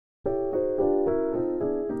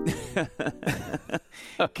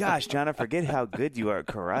Gosh, John, I forget how good you are at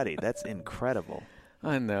karate. That's incredible.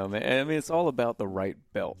 I know, man. I mean, it's all about the right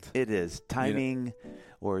belt. It is. Timing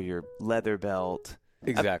or your leather belt.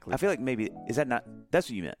 Exactly. I feel like maybe, is that not, that's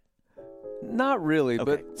what you meant. Not really,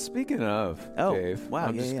 Okay. but speaking of, Oh, Dave, wow,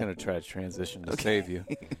 I'm yeah, just yeah. going to try to transition to save you.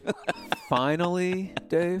 Finally,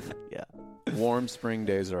 Dave, Yeah. warm spring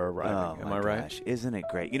days are arriving. Oh, Am I my right? gosh. Isn't it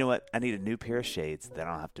great? You know what? I need a new pair of shades that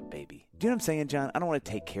I don't have to baby. Do you know what I'm saying, John? I don't want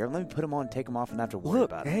to take care of them. Let me put them on, take them off, and not have to worry Look,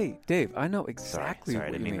 about them. hey, Dave, I know exactly Sorry, I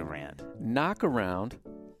what didn't you mean mean. to rant. Knock around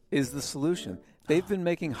is the solution. They've been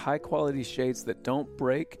making high-quality shades that don't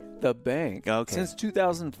break the bank since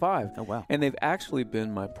 2005. Oh, wow. And they've actually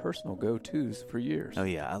been my personal go-tos for years. Oh,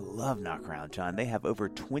 yeah. I love Knockaround, John. They have over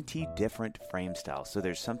 20 different frame styles, so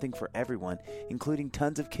there's something for everyone, including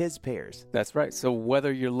tons of kids' pairs. That's right. So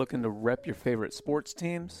whether you're looking to rep your favorite sports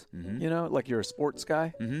teams, you know, like you're a sports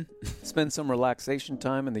guy, spend some relaxation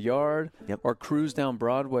time in the yard, or cruise down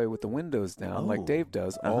Broadway with the windows down like Dave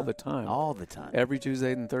does all the time. All the time. Every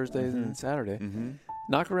Tuesday and Thursday and Saturday.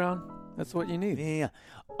 Knock around, that's what you need. Yeah.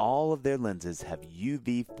 All of their lenses have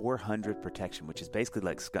UV 400 protection, which is basically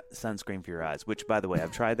like sunscreen for your eyes, which, by the way,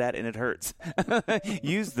 I've tried that and it hurts.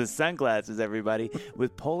 Use the sunglasses, everybody.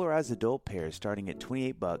 With polarized adult pairs starting at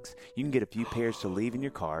 $28, you can get a few pairs to leave in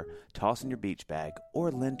your car, toss in your beach bag, or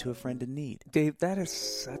lend to a friend in need. Dave, that is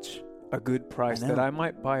such a good price that I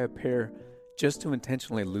might buy a pair just to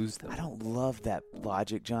intentionally lose them. I don't love that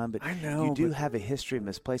logic, John, but I know, you do but have a history of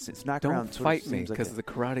misplacement. It's not don't fight me because of the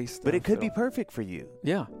karate stuff. But it could be perfect for you.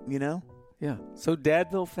 Yeah. You know? Yeah. So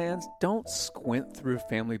Dadville fans, don't squint through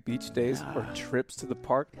family beach days or trips to the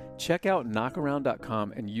park. Check out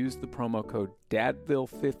knockaround.com and use the promo code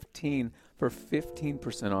DADVILLE15 for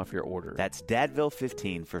 15% off your order. That's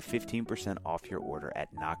DADVILLE15 for 15% off your order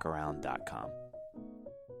at knockaround.com.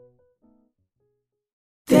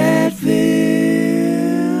 Dadville.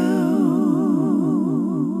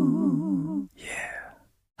 Yeah.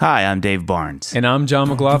 Hi, I'm Dave Barnes. And I'm John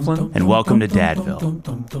McLaughlin. And welcome to Dadville.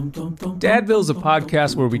 Dadville is a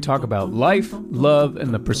podcast where we talk about life, love,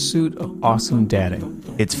 and the pursuit of awesome dadding.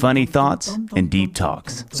 It's funny thoughts and deep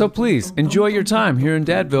talks. So please, enjoy your time here in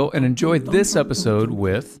Dadville and enjoy this episode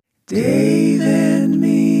with Dave and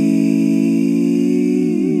me.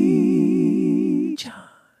 John.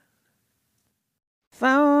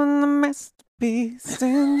 Found the masterpiece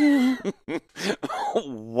in you.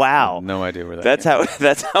 Wow. No idea where that's how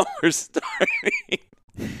we're starting.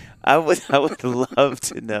 I would love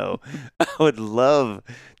to know. I would love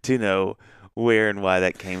to know where and why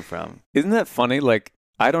that came from. Isn't that funny? Like,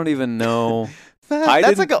 I don't even know.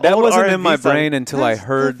 That's like an that old wasn't R&B in my song. brain until I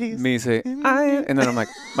heard me say, and then I'm like,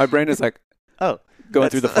 my brain is like, oh, going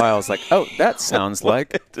through the files like, oh, that sounds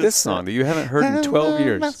like this song that you haven't heard in 12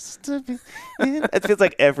 years. It feels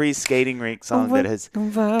like every skating rink song that has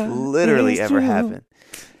literally ever happened.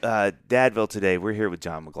 Dadville today, we're here with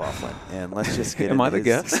John McLaughlin, and let's just get Am I the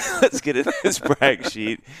guest? Let's get in his brag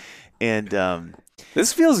sheet. And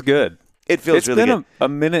this feels good. It feels really good. It's been a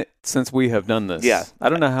minute since we have done this. Yeah. I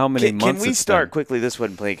don't know how many months. Can we start quickly? This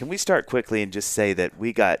wasn't playing. Can we start quickly and just say that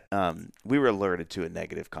we got we were alerted to a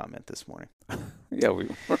negative comment this morning? Yeah, we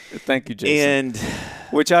were. Thank you, Jason. And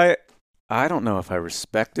which I don't know if I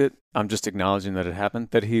respect it. I'm just acknowledging that it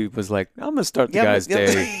happened. That he was like, I'm going to start the guy's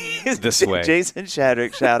day this way. Jason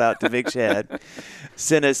Shadrick, shout out to Big Shad,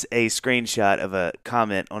 sent us a screenshot of a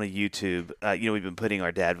comment on a YouTube. We've been putting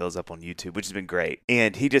our Dadvilles up on YouTube, which has been great.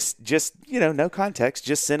 And he just no context,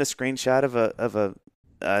 just sent a screenshot of a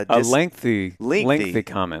lengthy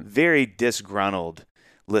comment. Very disgruntled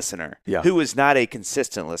listener, who was not a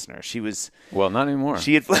consistent listener. She was not anymore.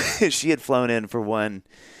 She had flown in for one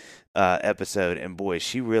episode, and boy,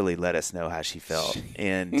 she really let us know how she felt.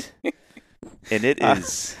 And it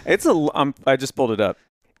is I just pulled it up.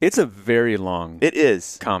 It's a very long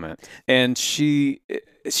comment, and she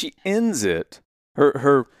ends it.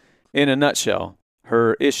 Her in a nutshell,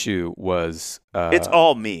 her issue was it's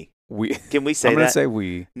all me. Can we say I'm that? going to say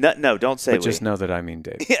we. No, don't say but we. Just know that I mean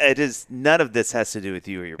Dave. Yeah, it is. None of this has to do with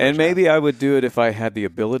you or your And maybe I would do it if I had the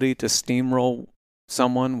ability to steamroll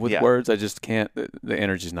someone with words. I just can't. The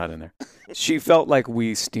energy's not in there. She felt like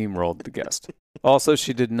we steamrolled the guest. Also,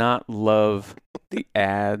 she did not love the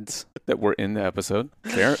ads that were in the episode.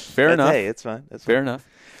 Fair enough. Hey, it's fine. That's fair enough.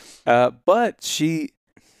 But she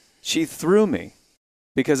threw me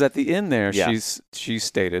because at the end there, she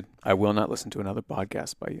stated, "I will not listen to another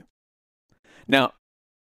podcast by you." Now,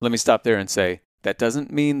 let me stop there and say that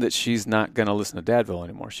doesn't mean that she's not going to listen to Dadville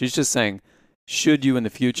anymore. She's just saying, should you in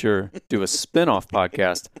the future do a spin-off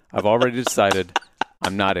podcast, I've already decided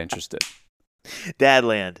I'm not interested.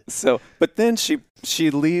 Dadland. So, but then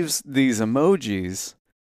she leaves these emojis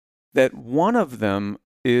that one of them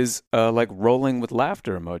is like rolling with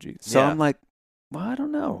laughter emoji. So I'm like, well, I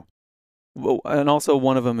don't know. Well, and also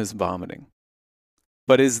one of them is vomiting.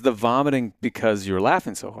 But is the vomiting because you're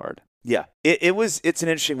laughing so hard? Yeah, it's an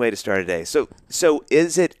interesting way to start a day. So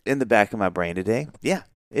is it in the back of my brain today? Yeah,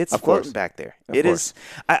 it's floating back there. It is.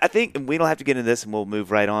 I think, and we don't have to get into this, and we'll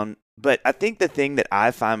move right on. But I think the thing that I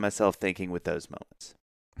find myself thinking with those moments,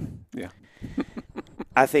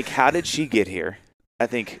 I think, how did she get here? I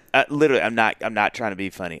think literally, I'm not trying to be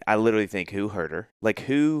funny. I literally think, who hurt her? Like,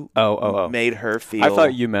 who made her feel? I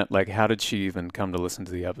thought you meant like, how did she even come to listen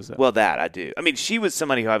to the episode? Well, that I do. I mean, she was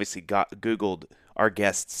somebody who obviously Googled our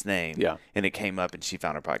guest's name, and it came up, and she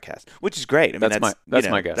found our podcast, which is great. I mean, that's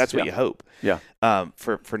my guess. That's what you hope. Yeah.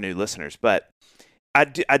 For new listeners, but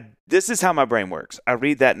this is how my brain works. I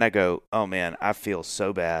read that and I go, oh man, I feel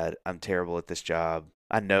so bad. I'm terrible at this job.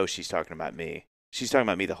 I know she's talking about me. She's talking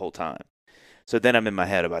about me the whole time. So then I'm in my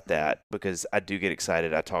head about that because I do get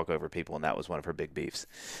excited. I talk over people, and that was one of her big beefs.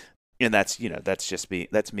 And that's just me.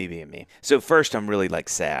 That's me being me. So first, I'm really like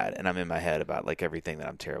sad, and I'm in my head about like everything that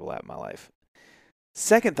I'm terrible at in my life.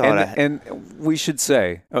 Second thought, and we should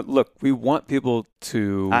say, look, we want people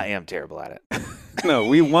to. I am terrible at it. No,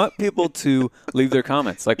 we want people to leave their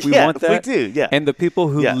comments. Like we want that. We do, yeah. And the people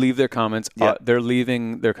who leave their comments, they're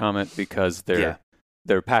leaving their comment because they're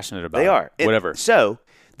passionate about it. They are. Whatever. So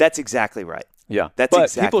that's exactly right. Yeah, that's but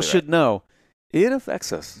exactly people right. should know it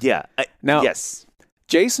affects us. Yeah. Now, yes,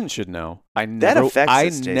 Jason should know. I never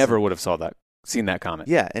would have seen that comment.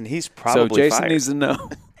 Yeah, and he's probably so. Jason fired. needs to know.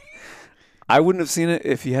 I wouldn't have seen it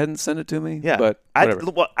if he hadn't sent it to me. Yeah, but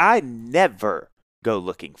whatever. I never go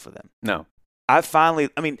looking for them. No. I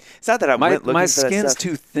mean, it's not that I went looking for that stuff. My skin's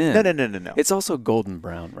too thin. No. It's also golden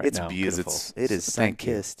brown right now. It's beautiful. It is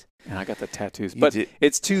sun-kissed. And I got the tattoos, but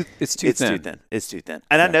it's too thin. It's too thin. It's too thin.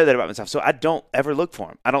 And I know that about myself, so I don't ever look for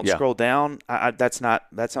them. I don't scroll down. That's not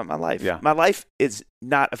my life. Yeah. My life is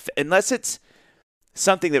not unless it's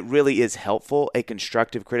something that really is helpful, a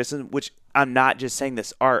constructive criticism, which I'm not just saying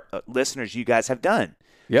this. Our listeners, you guys have done.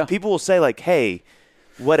 Yeah. People will say like, hey,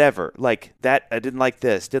 whatever, like that, I didn't like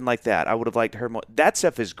this, didn't like that. I would have liked to hear more. That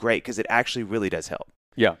stuff is great because it actually really does help.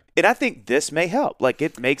 Yeah. And I think this may help. Like,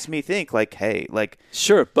 it makes me think like, hey, like.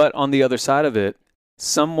 Sure. But on the other side of it,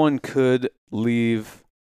 someone could leave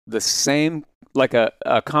the same, like a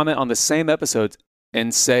comment on the same episodes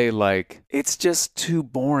and say like, it's just too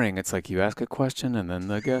boring. It's like you ask a question and then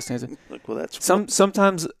the guest answers. Like, well, that's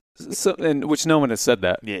sometimes, and which no one has said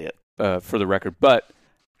that. Yeah. For the record, but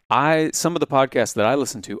some of the podcasts that I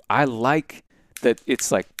listen to, I like that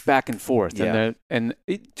it's like back and forth, and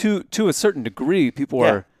to a certain degree, people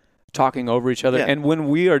are talking over each other. Yeah. And when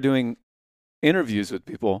we are doing interviews with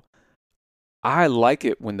people, I like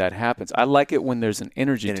it when that happens. I like it when there's an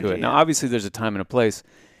energy to it. Now, obviously, there's a time and a place.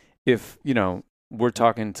 If we're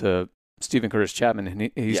talking to Stephen Curtis Chapman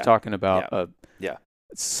and he's talking about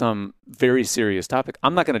some very serious topic,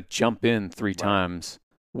 I'm not going to jump in three times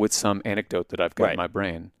with some anecdote that I've got in my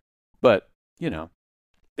brain. But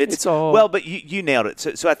it's all well. But you nailed it.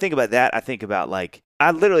 So I think about that. I think about like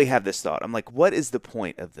I literally have this thought. I'm like, what is the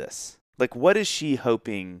point of this? Like, what is she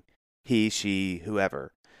hoping? He, she,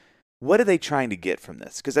 whoever. What are they trying to get from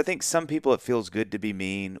this? Because I think some people it feels good to be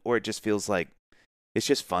mean, or it just feels like it's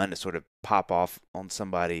just fun to sort of pop off on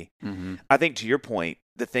somebody. Mm-hmm. I think to your point,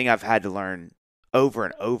 the thing I've had to learn over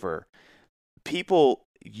and over, people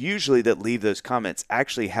usually that leave those comments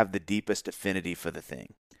actually have the deepest affinity for the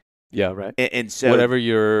thing. Yeah, right. And so whatever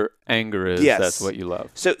your anger is, that's what you love.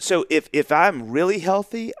 So if I'm really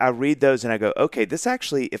healthy, I read those and I go, okay, this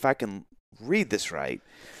actually, if I can read this right,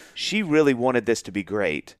 she really wanted this to be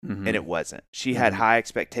great, and it wasn't. She had high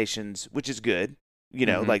expectations, which is good,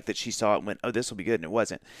 like that she saw it and went, oh, this will be good, and it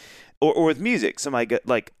wasn't. Or with music, somebody go,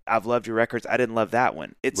 like, I've loved your records, I didn't love that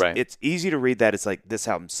one. It's easy to read that. It's like, this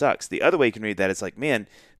album sucks. The other way you can read that is like, man,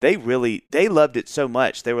 they loved it so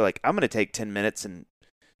much. They were like, I'm going to take 10 minutes and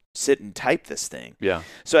sit and type this thing. Yeah.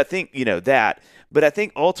 So I think, that. But I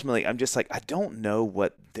think ultimately, I'm just like, I don't know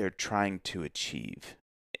what they're trying to achieve.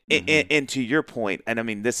 And to your point, and I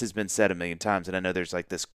mean, this has been said a million times, and I know there's like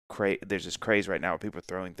this there's this craze right now where people are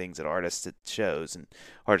throwing things at artists at shows, and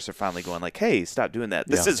artists are finally going like, hey, stop doing that.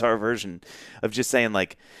 This is our version of just saying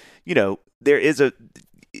like, there is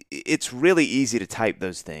it's really easy to type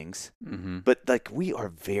those things, but like we are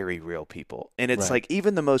very real people. And it's like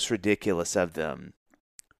even the most ridiculous of them,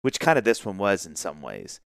 which kind of this one was in some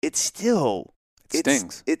ways, it stings.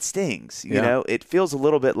 It stings. It feels a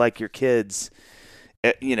little bit like your kids,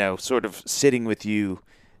 sort of sitting with you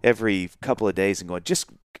every couple of days and going, just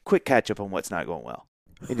quick catch up on what's not going well.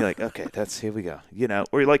 And you're like, okay, here we go.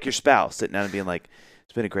 Or like your spouse sitting down and being like,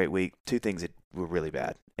 it's been a great week. 2 things that were really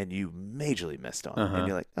bad and you majorly missed on. And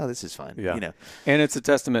you're like, oh, this is fun. Yeah. And it's a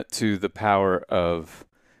testament to the power of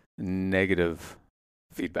negative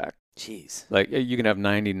feedback. Jeez. Like you can have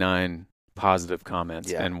 99 positive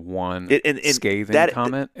comments and one scathing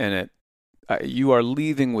comment, and you are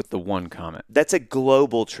leaving with the one comment. That's a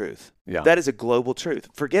global truth. Yeah. That is a global truth.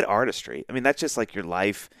 Forget artistry. I mean, that's just like your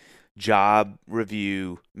life, job,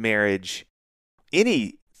 review, marriage,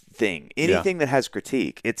 anything that has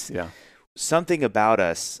critique. It's something about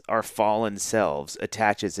us, our fallen selves,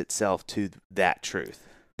 attaches itself to that truth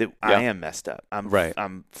that I am messed up.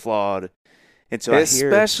 I'm flawed. And so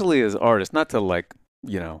especially as artists, not to like,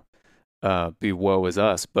 be woe is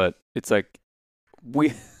us, but it's like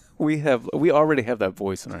we already have that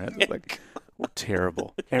voice in our head. Like, we're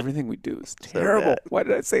terrible. Everything we do is terrible. Why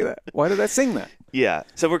did I say that? Why did I sing that? Yeah.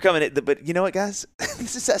 So we're coming at but you know what, guys?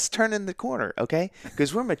 This is us turning the corner, okay?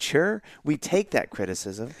 Because we're mature. We take that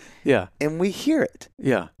criticism. Yeah. And we hear it.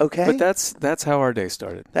 Yeah. Okay. But that's how our day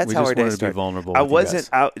started. That's how our day started. We just wanted to be vulnerable.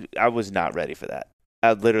 I was not ready for that.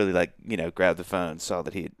 I literally grabbed the phone, saw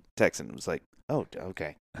that he had texted and was like, oh,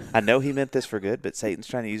 okay. I know he meant this for good, but Satan's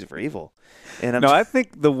trying to use it for evil. And I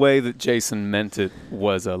think the way that Jason meant it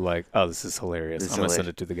was this is hilarious. I'm going to send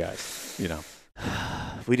it to the guys,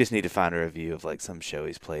 We just need to find a review of some show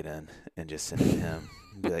he's played in and just send it to him.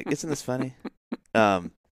 And be like, isn't this funny? The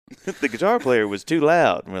guitar player was too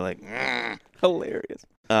loud. And we're like, hilarious.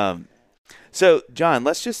 So, John,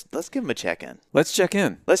 let's give him a check-in. Let's check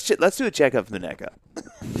in. Let's do a check-up from the neck up.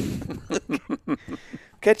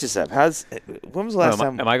 Catch us up. When was the last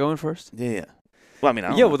time? Am I going first? Yeah. Well, I mean, I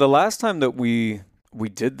don't know. Well, the last time that we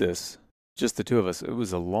did this, just the two of us, it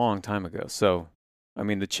was a long time ago. So, I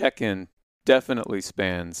mean, the check-in definitely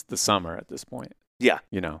spans the summer at this point. Yeah.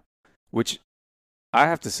 Which I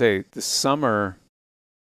have to say, the summer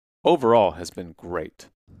overall has been great.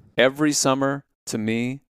 Every summer, to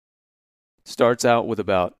me, starts out with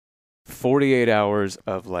about 48 hours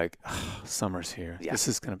of summer's here. Yeah. This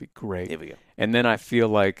is going to be great. Here we go. And then I feel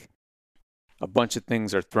like a bunch of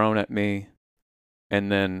things are thrown at me.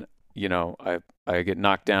 And then, I get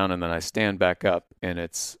knocked down and then I stand back up and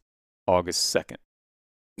it's August 2nd.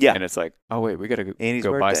 Yeah. And it's like, oh, wait, we got to Annie's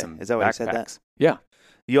go birthday. buy some Is that why you said that? Yeah.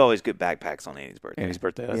 You always get backpacks on Annie's birthday. Annie's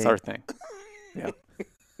birthday. That's our thing. Yeah.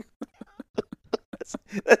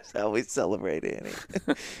 That's how we celebrate Annie.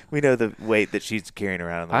 We know the weight that she's carrying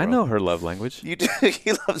around in the world. I know her love language. You do.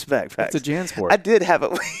 She loves backpacks. It's a JanSport. I did have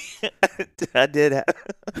it. I did have.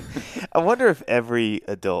 I wonder if every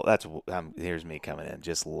adult. Here's me coming in,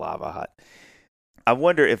 just lava hot. I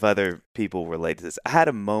wonder if other people relate to this. I had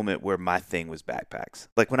a moment where my thing was backpacks.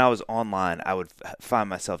 Like when I was online, I would find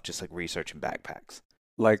myself just researching backpacks.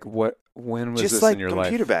 Like what? When was just this in your life? Just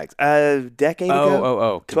computer bags. A decade ago.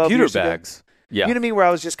 Oh. Computer bags. Ago. Yeah. You know what I mean? Where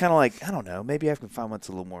I was just kind of like, I don't know, maybe I can find one that's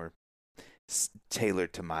a little more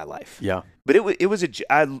tailored to my life. Yeah. But it was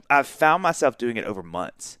I found myself doing it over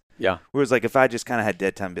months. Yeah. Where it was if I just kind of had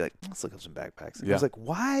dead time, I'd be like, let's look up some backpacks. And I was like,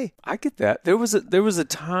 why? I get that. There was a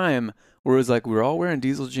time where it was we were all wearing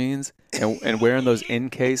diesel jeans and wearing those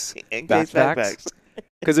in-case backpacks.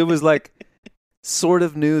 Because it was sort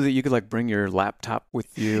of new that you could bring your laptop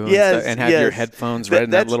with you and have your headphones right in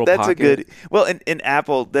that little pocket. That's a good. Well, in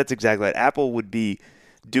Apple, that's exactly right. Apple would be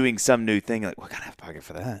doing some new thing what kind of pocket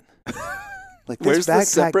for that? Where's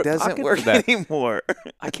this the backpack doesn't work anymore.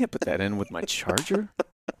 I can't put that in with my charger.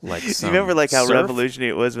 You remember how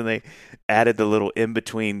revolutionary it was when they added the little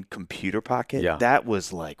in-between computer pocket? Yeah. That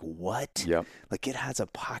was what? Yep. It has a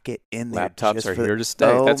pocket in there. Laptops are here to stay.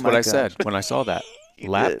 Oh, that's what I God. said when I saw that.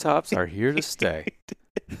 Laptops are here to stay.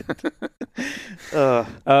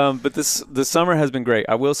 But the summer has been great.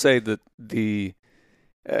 I will say that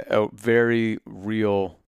a very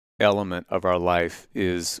real element of our life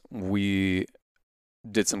is we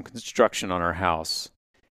did some construction on our house,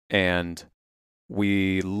 and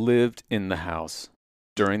we lived in the house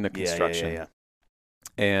during the construction. Yeah.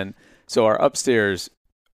 And so our upstairs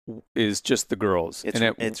is just the girls.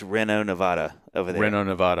 It's Reno, Nevada over there. Reno,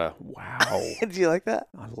 Nevada. Wow. Did you like that?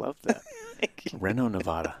 I love that. Reno,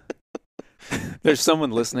 Nevada. There's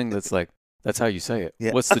someone listening that's like, that's how you say it.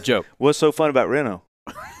 Yeah. What's the joke? What's so fun about Reno?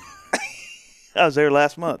 I was there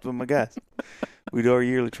last month with my guys. We do our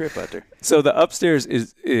yearly trip out there. So the upstairs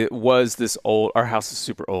was this old. Our house is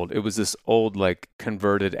super old. It was this old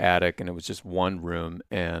converted attic, and it was just one room.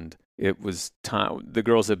 And it was time. The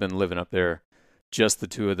girls had been living up there, just the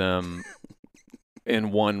two of them,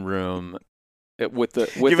 in one room. You're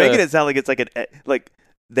making it sound like it's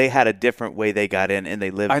they had a different way they got in, and they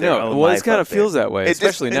lived. I their know. own Well, life it kind up of feels there. that way,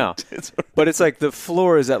 especially now. But it's like the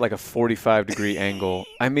floor is at like a 45-degree angle.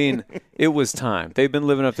 I mean, it was time. They've been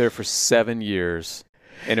living up there for 7 years,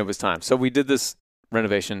 and it was time. So we did this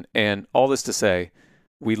renovation, and all this to say,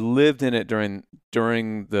 we lived in it during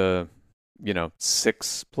the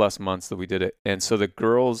 6+ months that we did it, and so the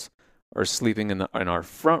girls are sleeping in our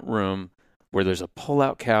front room where there's a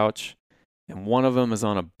pull-out couch, and one of them is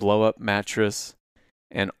on a blow-up mattress.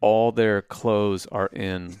 And all their clothes are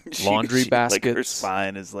in laundry baskets. Like her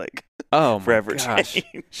spine is forever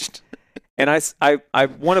changed. And I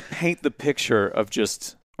want to paint the picture of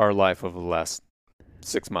just our life over the last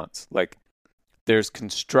 6 months. Like, there's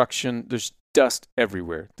construction, there's dust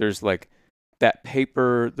everywhere. There's like that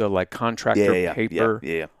paper, the like contractor paper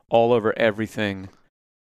all over everything.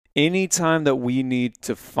 Anytime that we need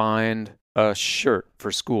to find a shirt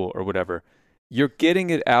for school or whatever, you're getting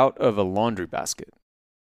it out of a laundry basket.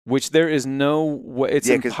 Which there is no way. It's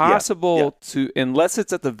impossible to, unless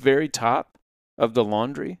it's at the very top of the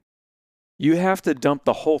laundry, you have to dump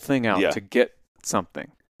the whole thing out to get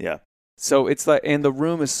something. Yeah. So it's like, and the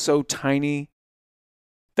room is so tiny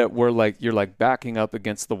that you're like backing up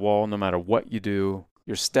against the wall no matter what you do.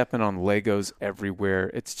 You're stepping on Legos everywhere.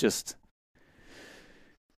 It's just,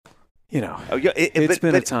 it's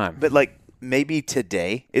been a time. But like maybe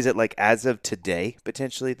today, is it like as of today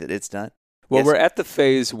potentially that it's done? Well, we're at the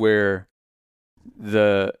phase where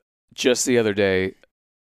just the other day,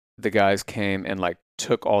 the guys came and like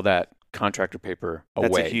took all that contractor paper away.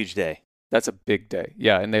 That's a huge day. That's a big day.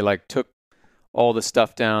 Yeah, and they like took all the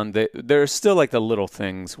stuff down. There's still like the little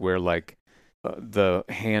things where like the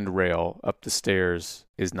handrail up the stairs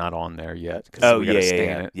is not on there yet.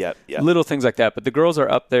 Yeah. Little things like that. But the girls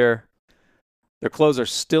are up there. Their clothes are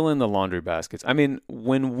still in the laundry baskets. I mean,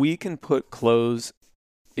 when we can put clothes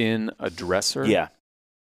in a dresser,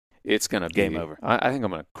 it's gonna be game over. I think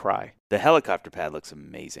I'm gonna cry. The helicopter pad looks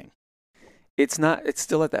amazing. It's not. It's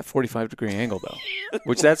still at that 45-degree angle though,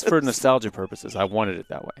 which that's for nostalgia purposes. I wanted it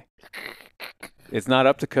that way. It's not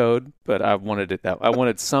up to code, but I wanted it that. I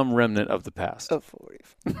wanted some remnant of the past.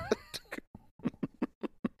 45.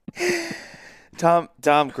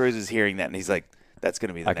 Tom Cruise is hearing that, and he's like, "That's going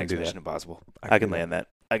to be the next Mission Impossible. I can land that.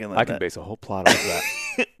 I can base a whole plot off that."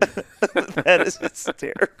 That is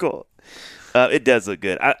hysterical. It does look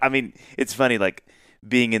good. I mean, it's funny, like,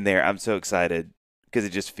 being in there, I'm so excited because it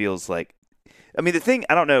just feels like, I mean, the thing,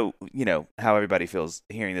 I don't know, how everybody feels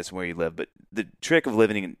hearing this and where you live, but the trick of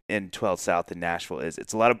living in 12 South in Nashville is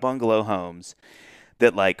it's a lot of bungalow homes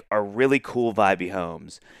that, like, are really cool, vibey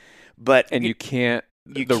homes. And you can't,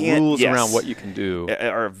 the rules around what you can do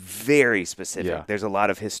are very specific. Yeah. There's a lot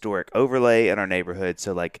of historic overlay in our neighborhood,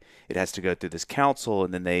 so like it has to go through this council,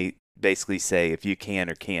 and then they basically say if you can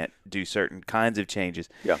or can't do certain kinds of changes.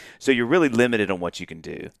 Yeah. So you're really limited on what you can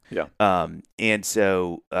do. Yeah. And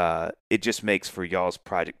so it just makes for y'all's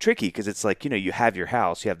project tricky because it's like, you have your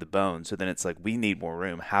house, you have the bones, so then it's like we need more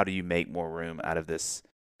room. How do you make more room out of this?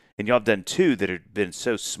 And y'all have done two that have been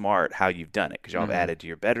so smart how you've done it because y'all have added to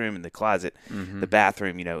your bedroom and the closet, the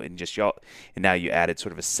bathroom, and just y'all. And now you added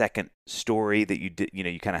sort of a second story that you did,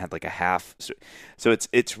 you kind of had like a half. So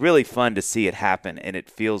it's really fun to see it happen. And it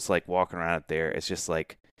feels like walking around out there. It's just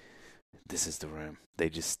like, this is the room.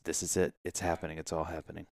 This is it. It's happening. It's all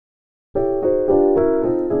happening.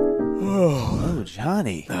 Oh,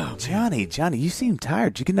 Johnny. Oh, Johnny, you seem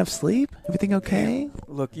tired. Did you get enough sleep? Everything okay?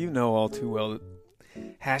 Look, you know all too well that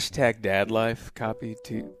 #DadLife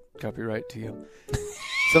copyright to you.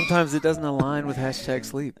 Sometimes it doesn't align with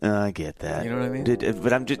 #sleep. I get that. You know what I mean?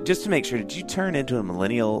 But I'm just to make sure, did you turn into a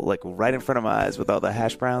millennial like right in front of my eyes with all the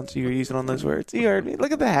hash browns you were using on those words? You heard me.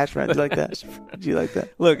 Look at the hash browns. Did you like that? Did you like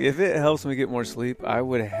that? Look, if it helps me get more sleep, I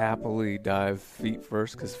would happily dive feet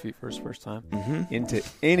first time into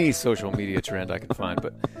any social media trend I can find.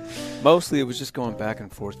 But mostly it was just going back and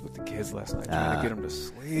forth with the kids last night, trying to get them to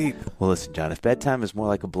sleep. Well, listen, John, if bedtime is more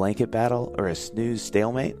like a blanket battle or a snooze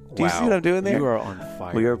stalemate, do you see what I'm doing there? You are on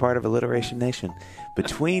fire. We are part of Alliteration Nation.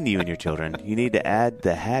 Between you and your children, you need to add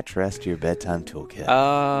the Hatch Rest to your bedtime toolkit.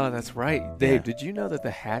 That's right. Dave, did you know that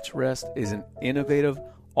the Hatch Rest is an innovative,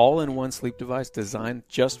 all-in-one sleep device designed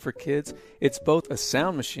just for kids? It's both a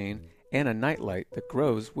sound machine and a nightlight that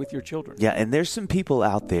grows with your children. Yeah, and there's some people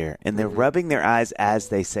out there, and they're rubbing their eyes as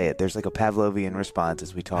they say it. There's like a Pavlovian response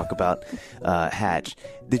as we talk about Hatch.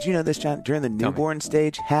 Did you know this, John? During the newborn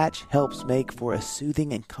stage, Hatch helps make for a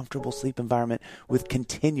soothing and comfortable sleep environment with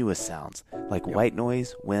continuous sounds like white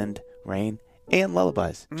noise, wind, rain, and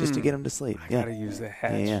lullabies just to get them to sleep. I gotta use the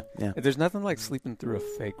hatch. Yeah. There's nothing like sleeping through a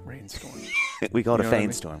fake rainstorm. We call it a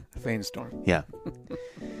feign storm. A feign storm. Yeah.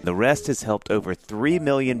 The rest has helped over 3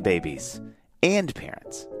 million babies and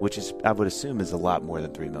parents, which is, I would assume, is a lot more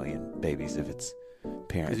than 3 million babies if it's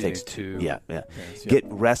parents. It takes two. Yeah. Parents, Get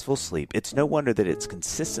restful sleep. It's no wonder that it's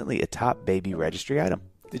consistently a top baby registry item.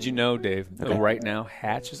 Did you know, Dave, that right now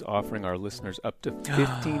Hatch is offering our listeners up to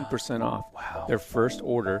 15% off their first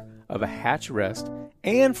order of a Hatch rest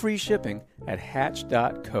and free shipping at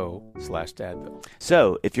hatch.co/dadville.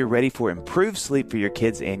 So, if you're ready for improved sleep for your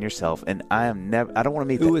kids and yourself, and I don't want to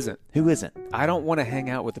meet Who isn't? I don't want to hang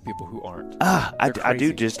out with the people who aren't. I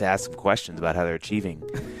do just ask some questions about how they're achieving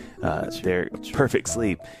their perfect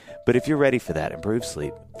sleep. But if you're ready for that improved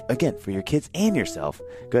sleep, again, for your kids and yourself,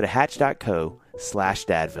 go to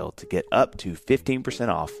hatch.co/dadville to get up to 15%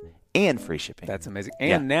 off and free shipping. That's amazing.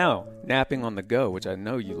 And now, napping on the go, which I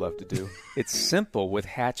know you love to do. It's simple with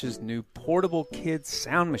Hatch's new portable kids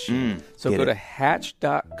sound machine. So go to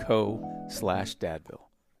hatch.co/dadville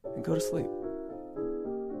and go to sleep.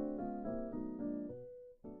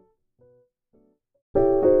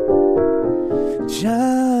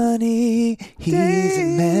 Johnny, he's a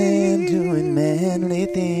man doing manly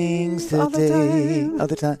things today. All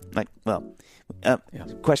the time.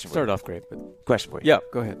 Question for you. Started off great, but Question for you. yeah,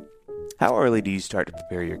 go ahead. How early do you start to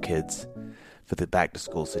prepare your kids for the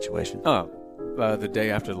back-to-school situation? The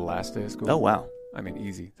day after the last day of school. Oh, wow. I mean,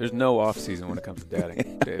 easy. There's no off season when it comes to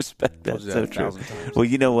dadding. I respect that. Told you So a true. 1,000 times. Well,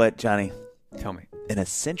 you know what, Johnny? Tell me. An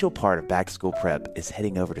essential part of back-to-school prep is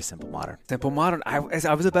heading over to Simple Modern. Simple Modern. I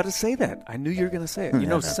was about to say that. I knew you were going to say it.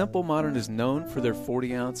 No. Simple Modern is known for their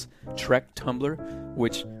 40-ounce Trek tumbler,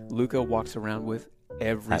 which Luca walks around with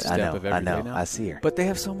every step of every day now. I see her. But they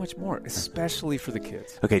have so much more, especially for the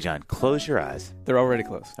kids. Okay, John, close your eyes. They're already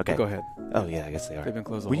closed. Okay. Go ahead. Oh, yeah, I guess they are. They've been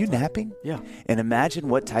closed all Were you the time. napping? Yeah. And imagine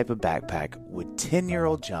what type of backpack would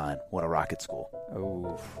 10-year-old John want to rock at school.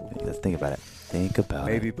 Oh. Let's think about it. Think about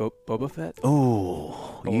it. Maybe Boba Fett?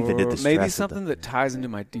 Oh, you even did the stress. Maybe something that ties into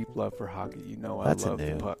my deep love for hockey. You know, I love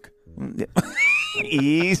the puck.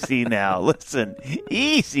 Easy now. Listen.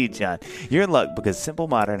 Easy, John. You're in luck because Simple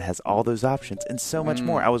Modern has all those options and so much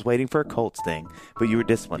more. I was waiting for a Colts thing, but you were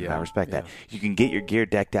disciplined. Yeah, I respect that. You can get your gear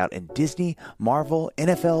decked out in Disney, Marvel,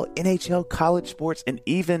 NFL, NHL, college sports, and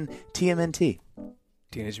even TMNT.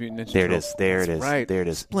 Teenage Mutant Ninja There it Turtles. is. There it is. Right. There it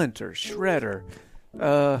is. Splinter, Shredder.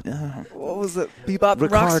 What was it? Bebop and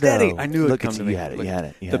Ricardo. Rocksteady. I knew it would Look come at to you. me. You had it. You had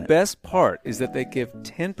it. You The had it. best part is that they give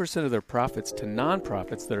 10% of their profits to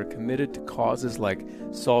nonprofits that are committed to causes like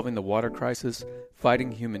solving the water crisis, fighting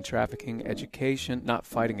human trafficking, education, not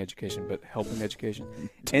fighting education, but helping education,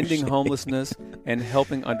 ending homelessness, and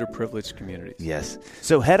helping underprivileged communities. Yes.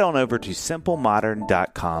 So head on over to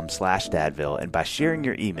simplemodern.com/dadville, and by sharing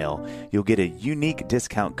your email, you'll get a unique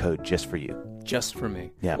discount code just for you. Just for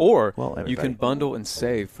me. Yeah. Or Well, you everybody. can bundle and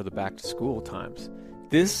save for the back-to-school times.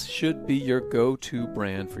 This should be your go-to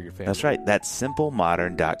brand for your family. That's right. That's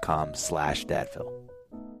simplemodern.com/dadville.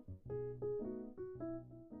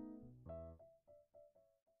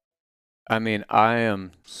 I mean, I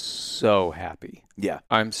am so happy. Yeah.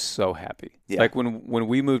 I'm so happy. Yeah. Like when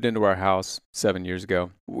we moved into our house 7 years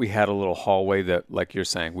ago, we had a little hallway that, like you're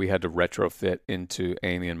saying, we had to retrofit into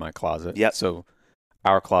Amy and my closet. Yep. So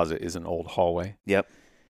our closet is an old hallway. Yep.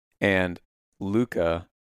 And Luca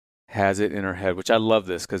has it in her head, which I love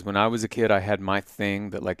this because when I was a kid, I had my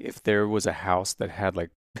thing that, like, if there was a house that had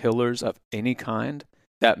like pillars of any kind,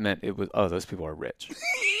 that meant it was, oh, those people are rich.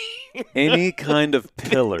 Any kind of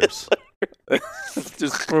pillars.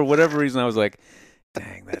 Just for whatever reason, I was like,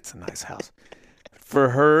 dang, that's a nice house. For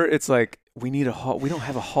her, it's like, we need a hall. We don't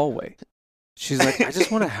have a hallway. She's like, I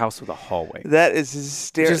just want a house with a hallway. That is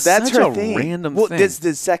hysterical. Just That's such her a thing. random well, thing. This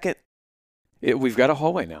the second. We've got a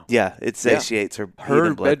hallway now. Yeah, it satiates her. Her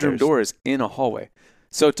even blood bedroom thirst. door is in a hallway.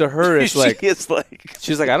 So to her, it's like, It's like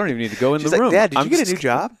she's like, I don't even need to go in she's the like, room. Dad, did I'm you get a just- new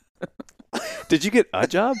job? Did you get a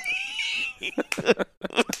job?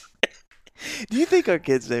 Do you think our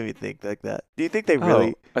kids maybe think like that? Do you think they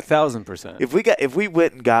really? 1,000%. If we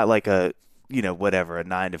went and got like a, whatever, a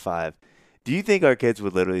 9 to 5, do you think our kids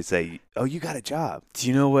would literally say, "Oh, you got a job"? Do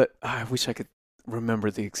you know what? I wish I could remember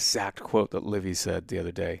the exact quote that Livy said the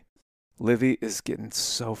other day. Livy is getting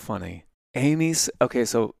so funny. Amy's, okay,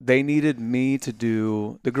 so they needed me to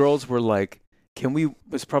do, the girls were like, can we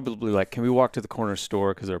walk to the corner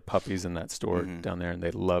store because there are puppies in that store down there and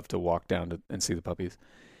they love to walk down and see the puppies.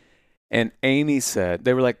 And Amy said,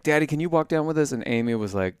 they were like, Daddy, can you walk down with us? And Amy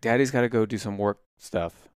was like, Daddy's got to go do some work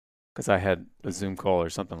stuff because I had a Zoom call or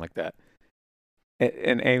something like that.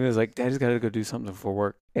 And Amy was like, Daddy's got to go do something for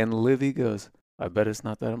work. And Livy goes, I bet it's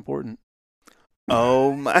not that important.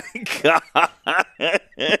 Oh my gosh.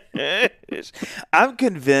 I'm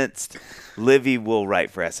convinced Livy will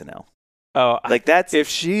write for SNL. Oh, like that's if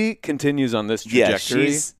she continues on this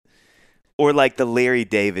trajectory. Yeah, or like the Larry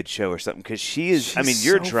David Show or something, because she is. I mean,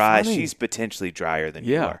 you're so dry. funny. She's potentially drier than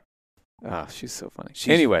you are. Oh, she's so funny.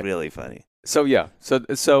 She's anyway, really funny. So yeah,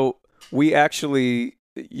 so we actually,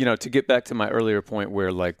 to get back to my earlier point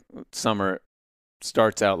where like summer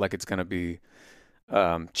starts out like it's going to be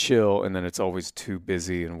chill, and then it's always too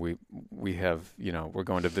busy, and we have, we're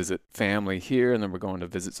going to visit family here, and then we're going to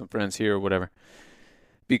visit some friends here or whatever.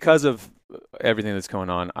 Because of everything that's going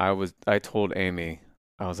on, I told Amy,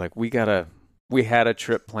 I was like, we had a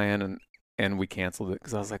trip planned and we canceled it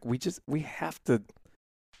because I was like, we have to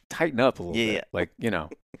tighten up a little bit, like,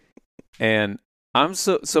 and I'm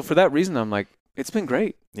so for that reason, I'm like, it's been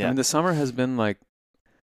great. Yeah. I mean, the summer has been like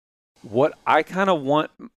what I kind of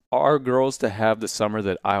want our girls to have the summer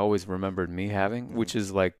that I always remembered me having, which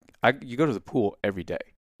is like, you go to the pool every day,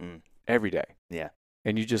 every day. Yeah.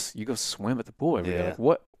 And you go swim at the pool every day. Like,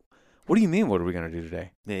 what do you mean? What are we going to do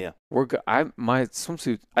today? Yeah. My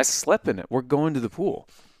swimsuit, I slept in it. We're going to the pool.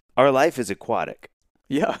 Our life is aquatic.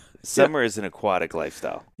 Yeah. Summer is an aquatic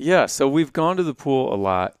lifestyle. Yeah. So we've gone to the pool a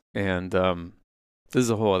lot, and this is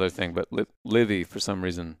a whole other thing, but Livy, for some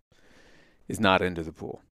reason, is not into the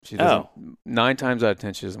pool. She doesn't. 9 times out of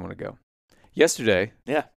 10, she doesn't want to go. Yesterday,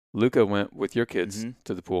 Luca went with your kids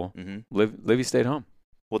to the pool. Livy stayed home.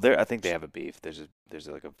 Well, I think they have a beef. There's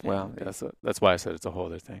like a beef. That's why I said it's a whole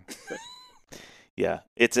other thing. Yeah,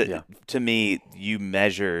 to me, you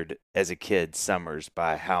measured as a kid summers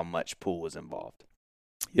by how much pool was involved.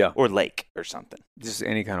 Yeah, or lake or something. Just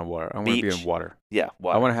any kind of water. I want to be in water. Yeah,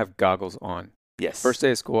 water. I want to have goggles on. Yes. First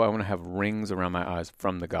day of school, I want to have rings around my eyes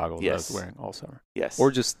from the goggles I was wearing all summer. Yes. Or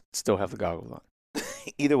just still have the goggles on.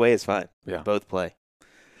 Either way is fine. Yeah. Both play.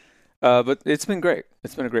 But it's been great.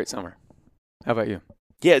 It's been a great summer. How about you?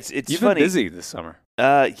 Yeah, it's You've funny. Been busy this summer.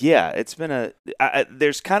 Yeah, it's been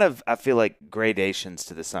there's kind of, I feel like, gradations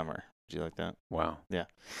to the summer. Did you like that? Wow. Yeah.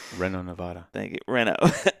 Reno, Nevada. Thank you. Reno.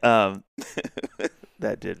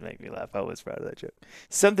 That did make me laugh. I was proud of that joke.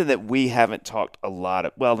 Something that we haven't talked a lot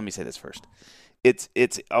of. Well, let me say this first.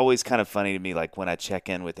 It's always kind of funny to me, like when I check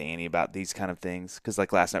in with Annie about these kind of things, because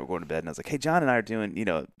like last night we're going to bed and I was like, hey, John and I are doing,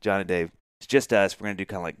 John and Dave, it's just us. We're going to do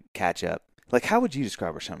kind of like catch up. Like, how would you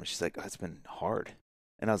describe our summer? She's like, oh, it's been hard.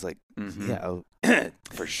 And I was like,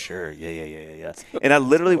 for sure. Yeah. And I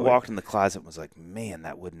literally walked in the closet and was like, man,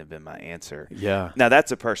 that wouldn't have been my answer. Yeah. Now,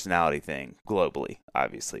 that's a personality thing globally,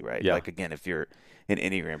 obviously, right? Yeah. Like, again, if you're an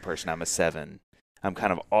Enneagram person, I'm a 7. I'm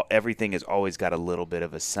kind of everything has always got a little bit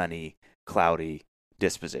of a sunny, cloudy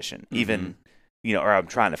disposition, even, or I'm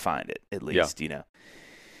trying to find it at least, And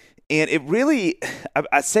it really,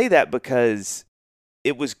 I say that because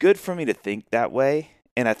it was good for me to think that way.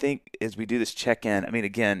 And I think as we do this check-in, I mean,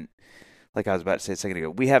 again, like I was about to say a second ago,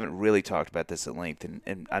 we haven't really talked about this at length,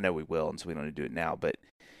 and I know we will, and so we don't need to do it now. But,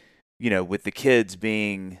 with the kids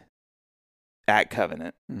being at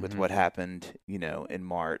Covenant with what happened, in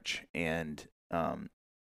March, and,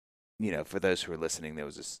 for those who are listening, there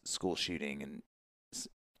was a school shooting and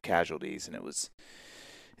casualties,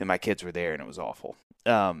 and my kids were there, and it was awful.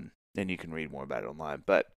 And you can read more about it online,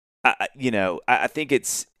 but I think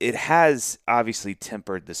it has obviously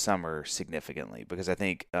tempered the summer significantly, because I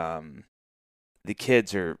think the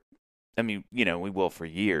kids are, I mean, we will for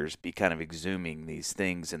years be kind of exhuming these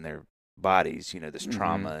things in their bodies, this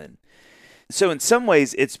trauma. And so in some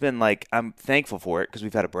ways it's been like, I'm thankful for it because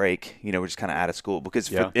we've had a break, we're just kind of out of school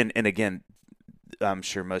because, and again, I'm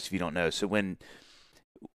sure most of you don't know. So when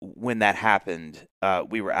that happened,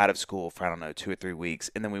 we were out of school for, I don't know, 2 or 3 weeks.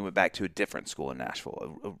 And then we went back to a different school in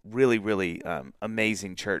Nashville. A really, really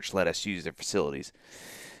amazing church let us use their facilities.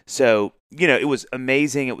 So, it was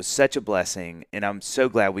amazing. It was such a blessing. And I'm so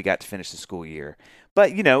glad we got to finish the school year.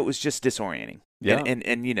 But, it was just disorienting. Yeah.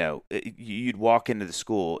 And you'd walk into the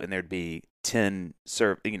school and there'd be 10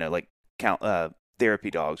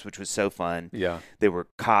 therapy dogs, which was so fun. Yeah. There were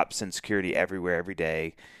cops and security everywhere, every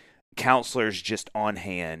day. Counselors just on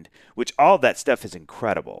hand, which all that stuff is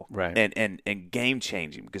incredible, right? And game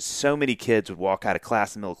changing, because so many kids would walk out of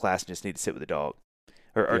class in the middle of class and just need to sit with a dog,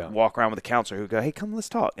 or walk around with a counselor who would go, hey, come, let's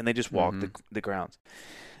talk, and they just walk the grounds.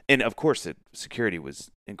 And of course, the security was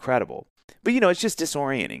incredible, but it's just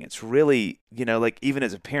disorienting. It's really, like even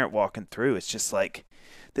as a parent walking through, it's just like,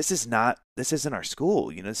 this isn't our school,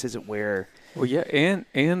 this isn't where. Well, yeah,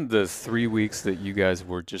 and the 3 weeks that you guys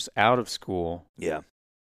were just out of school,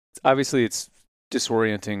 obviously it's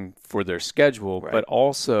disorienting for their schedule, right, but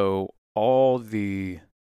also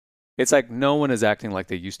it's like no one is acting like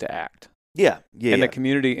they used to act. Yeah. And the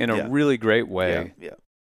community in a really great way. Yeah.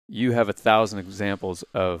 You have 1,000 examples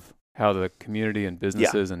of how the community and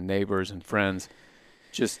businesses and neighbors and friends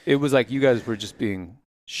it was like you guys were just being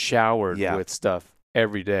showered with stuff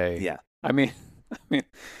every day. Yeah. I mean,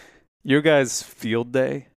 your guys' field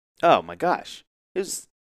day. Oh my gosh.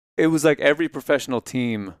 It was like every professional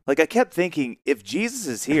team. Like I kept thinking, if Jesus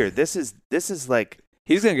is here, this is like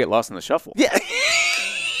he's going to get lost in the shuffle. Yeah.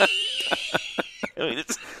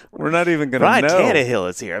 We're not even going to know. Ryan Tannehill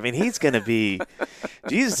is here. I mean, he's going to be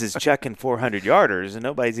Jesus is chucking 400 yarders and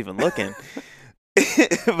nobody's even looking.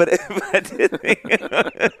 but I did think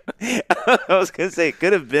I was going to say it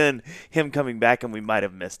could have been him coming back and we might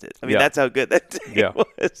have missed it. I mean, that's how good that day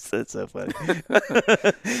was. That's so funny.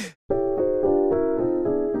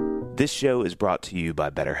 This show is brought to you by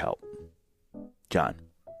BetterHelp. John.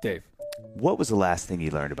 Dave. What was the last thing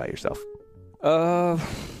you learned about yourself?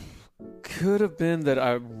 Could have been that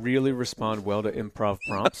I really respond well to improv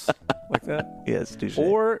prompts like that. Yes, touche.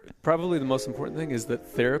 Or probably the most important thing is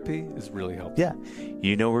that therapy is really helpful. Yeah.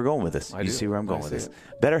 You know we're going with this. You see where I'm going with this.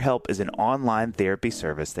 BetterHelp is an online therapy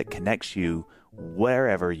service that connects you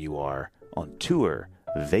wherever you are, on tour,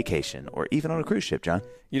 vacation, or even on a cruise ship, John.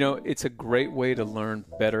 You know, it's a great way to learn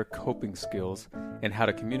better coping skills and how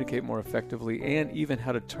to communicate more effectively and even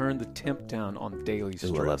how to turn the temp down on daily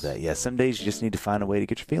stress. I love that. Yeah, some days you just need to find a way to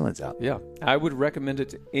get your feelings out. Yeah. I would recommend it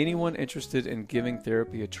to anyone interested in giving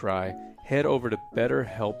therapy a try. Head over to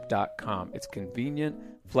BetterHelp.com. It's convenient,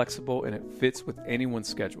 flexible, and it fits with anyone's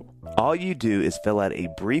schedule. All you do is fill out a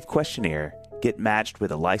brief questionnaire, get matched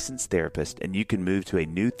with a licensed therapist, and you can move to a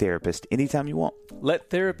new therapist anytime you want. Let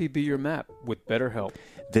therapy be your map with BetterHelp.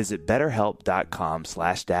 Visit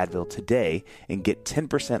BetterHelp.com/Dadville today and get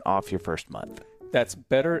 10% off your first month. That's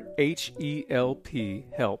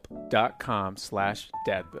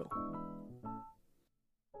BetterHelp.com/Dadville.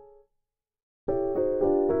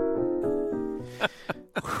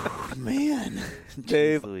 Man.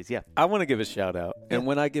 Dave, Louise, yeah. I want to give a shout out. And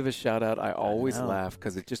when I give a shout out, I always laugh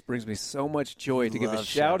because it just brings me so much joy to give a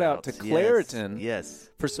shout out to Claritin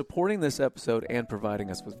for supporting this episode and providing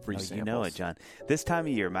us with free samples. You know it, John. This time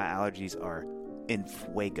of year, my allergies are in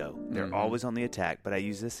fuego. They're always on the attack, but I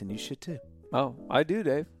use this and you should too. Oh, I do,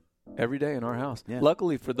 Dave. Every day in our house. Yeah.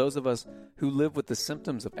 Luckily, for those of us who live with the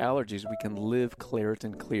symptoms of allergies, we can live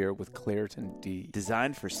Claritin Clear with Claritin D.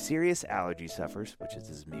 Designed for serious allergy sufferers, which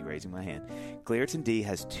is me raising my hand, Claritin D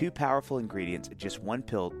has 2 powerful ingredients in just 1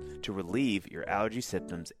 pill to relieve your allergy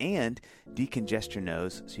symptoms and decongest your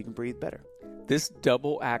nose so you can breathe better. This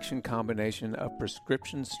double action combination of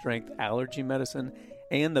prescription strength allergy medicine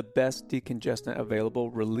and the best decongestant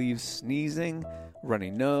available relieves sneezing,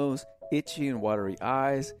 runny nose, itchy and watery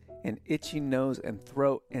eyes, and itchy nose and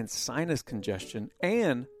throat and sinus congestion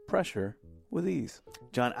and pressure with ease.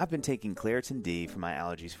 John, I've been taking Claritin D for my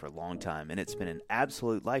allergies for a long time, and it's been an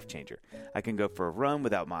absolute life changer. I can go for a run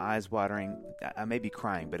without my eyes watering. I may be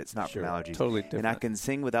crying, but it's not from allergies. Totally different. And I can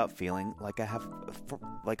sing without feeling like I have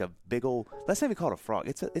like a big old. Let's not even call it a frog.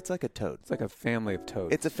 It's like a toad. It's like a family of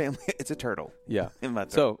toads. It's a family. It's a turtle. Yeah. In my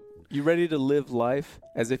throat. So, you ready to live life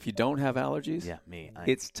as if you don't have allergies? Yeah, me.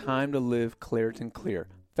 It's time to live Claritin Clear.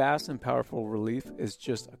 Fast and powerful relief is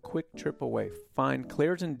just a quick trip away. Find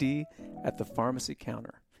Claritin D at the pharmacy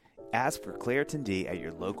counter. Ask for Claritin D at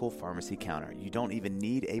your local pharmacy counter. You don't even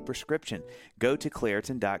need a prescription. Go to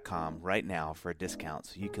Claritin.com right now for a discount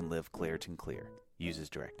so you can live Claritin Clear. Use as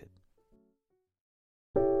directed.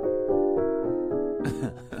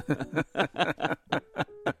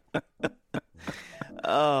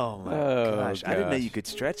 Oh, my gosh. I didn't know you could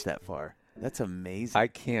stretch that far. That's amazing. I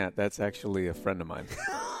can't. That's actually a friend of mine.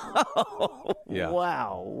 Oh, yeah.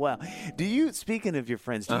 Wow. Speaking of your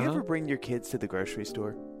friends, do you ever bring your kids to the grocery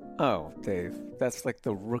store? Oh, Dave, that's like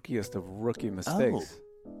the rookiest of rookie mistakes.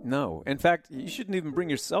 No. In fact, you shouldn't even bring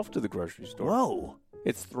yourself to the grocery store. Whoa.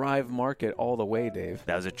 It's Thrive Market all the way, Dave.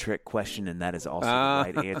 That was a trick question, and that is also the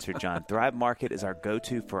right answer, John. Thrive Market is our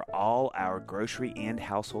go-to for all our grocery and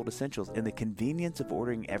household essentials, and the convenience of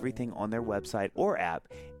ordering everything on their website or app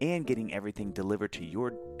and getting everything delivered to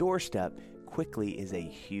your doorstep quickly is a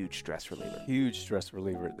huge stress reliever. Huge stress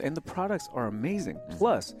reliever. And the products are amazing.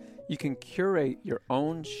 Plus, you can curate your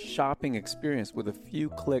own shopping experience with a few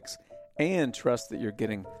clicks and trust that you're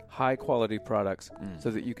getting high-quality products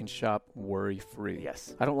so that you can shop worry-free.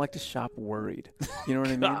 Yes. I don't like to shop worried. You know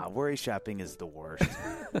what I mean? Worry shopping is the worst.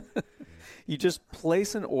 You just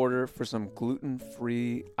place an order for some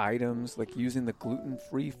gluten-free items, like using the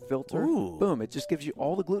gluten-free filter. Ooh. Boom. It just gives you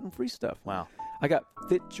all the gluten-free stuff. Wow. I got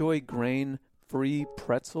FitJoy grain-free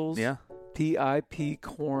pretzels. Yeah. PIP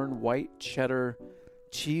corn, white cheddar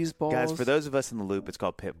cheese balls. Guys, for those of us in the loop, it's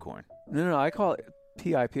called Pipcorn. No, I call it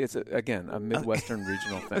PIP. It's, again, a Midwestern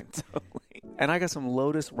regional thing. Totally. And I got some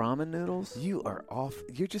Lotus ramen noodles. You are off.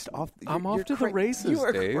 You're just off. I'm off to the races, You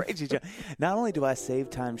are Dave. crazy, John. Not only do I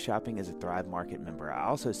save time shopping as a Thrive Market member, I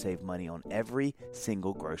also save money on every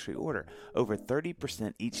single grocery order. Over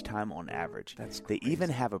 30% each time on average. That's They crazy.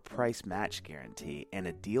 even have a price match guarantee and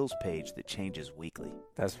a deals page that changes weekly.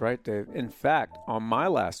 That's right, Dave. In fact, on my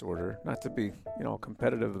last order, not to be,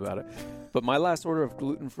 competitive about it, but my last order of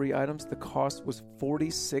gluten-free items, the cost was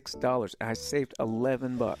 $46. I saved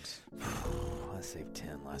 $11. I saved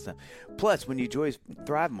 10 last time. Plus, when you enjoy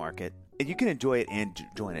Thrive Market, and you can enjoy it and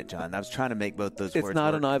join it, John. I was trying to make both those words It's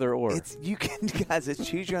not work. an either or. It's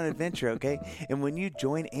choose your own adventure, okay? And when you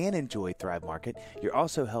join and enjoy Thrive Market, you're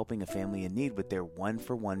also helping a family in need with their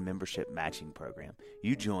 1-for-1 membership matching program.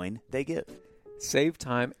 You join, they give. Save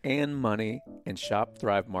time and money and shop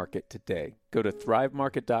Thrive Market today. Go to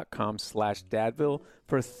thrivemarket.com/Dadville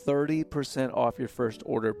for 30% off your first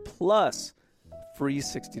order plus free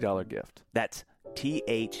 $60 gift. That's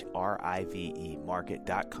THRIVE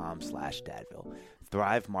market.com/Dadville.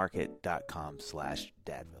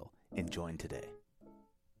 ThriveMarket.com/Dadville. And join today.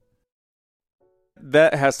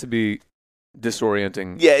 That has to be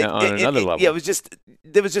disorienting on another level. Yeah,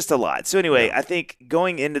 there was just a lot. So anyway, I think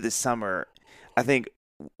going into the summer, I think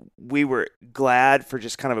we were glad for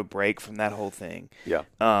just kind of a break from that whole thing. Yeah.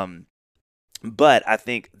 But I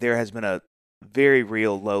think there has been a very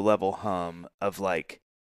real low-level hum of like,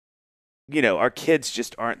 our kids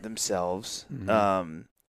just aren't themselves.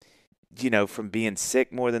 Mm-hmm. From being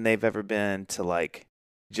sick more than they've ever been to like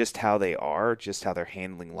just how they are, just how they're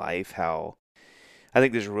handling life, how I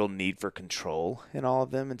think there's a real need for control in all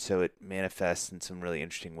of them. And so it manifests in some really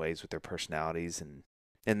interesting ways with their personalities. And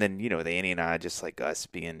then, with Annie and I, just like us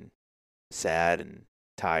being sad and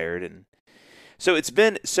tired. And so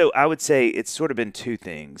I would say it's sort of been two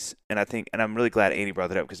things. And I'm really glad Annie brought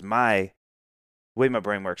that up because the way my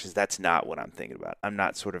brain works is that's not what I'm thinking about. I'm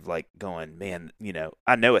not sort of like going, man,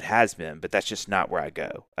 I know it has been, but that's just not where I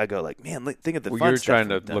go. I go like, man, think of the fun you're stuff. You're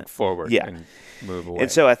trying to look forward and move away.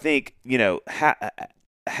 And so I think,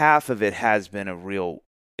 half of it has been a real,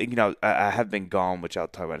 I have been gone, which I'll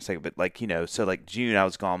talk about in a second, but so like June, I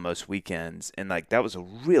was gone most weekends. And like, that was a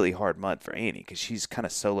really hard month for Annie because she's kind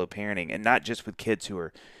of solo parenting and not just with kids who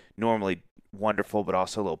are normally wonderful, but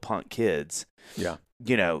also little punk kids. Yeah.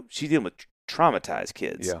 She's dealing with traumatized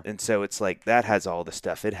kids. Yeah. And so it's like that has all the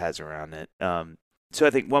stuff it has around it. So I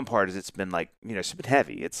think one part is it's been like, it's been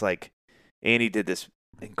heavy. It's like Annie did this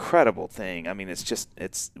incredible thing. I mean,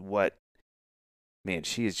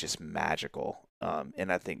 she is just magical.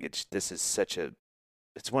 And I think it's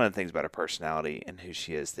one of the things about her personality and who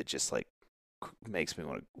she is that just like makes me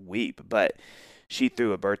want to weep. But she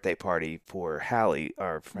threw a birthday party for Hallie,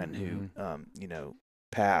 our friend who,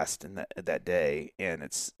 passed in that day, and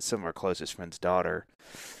it's some of our closest friends' daughter.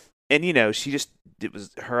 And it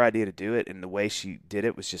was her idea to do it, and the way she did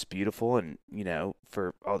it was just beautiful. And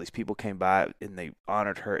for all these people came by and they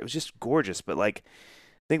honored her. It was just gorgeous. But like,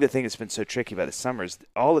 I think the thing that's been so tricky about the summer is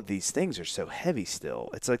all of these things are so heavy still.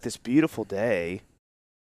 It's like this beautiful day,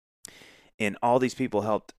 and all these people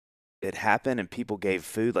helped it happen, and people gave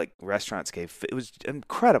food, like restaurants gave food. It was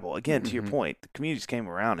incredible. Again, to your point, the communities came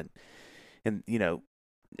around, and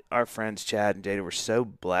our friends Chad and Jada were so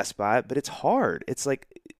blessed by it, but it's hard. It's like,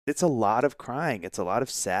 it's a lot of crying. It's a lot of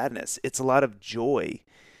sadness. It's a lot of joy,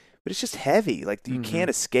 but it's just heavy. Like you can't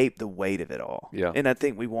escape the weight of it all. Yeah. And I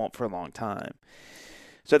think we won't for a long time.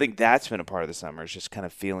 So I think that's been a part of the summer, is just kind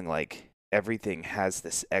of feeling like everything has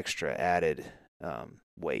this extra added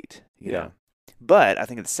weight, you know? But I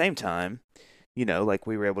think at the same time, like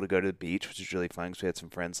we were able to go to the beach, which was really fun because we had some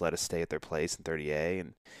friends let us stay at their place in 30A.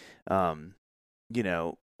 And,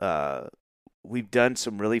 we've done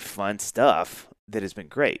some really fun stuff that has been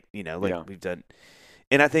great, we've done.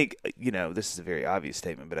 And I think, this is a very obvious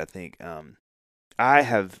statement, but I think I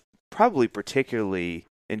have probably particularly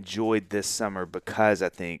enjoyed this summer because I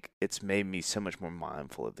think it's made me so much more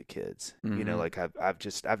mindful of the kids. Like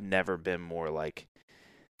I've never been more like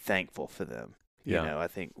thankful for them. I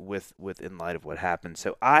think with in light of what happened.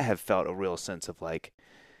 So I have felt a real sense of like,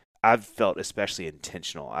 I've felt especially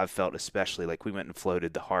intentional. I've felt especially like we went and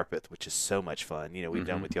floated the Harpeth, which is so much fun. We've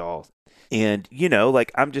done with y'all. And,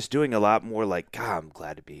 like I'm just doing a lot more like, God, I'm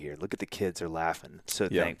glad to be here. Look at the kids are laughing. So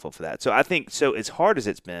thankful for that. So I think, so as hard as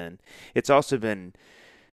it's been, it's also been,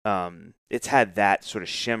 it's had that sort of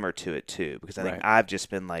shimmer to it too, because I think I've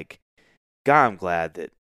just been like, God, I'm glad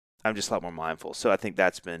that I'm just a lot more mindful. So I think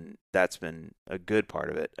that's been a good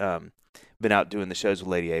part of it. Been out doing the shows with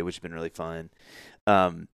Lady A, which has been really fun.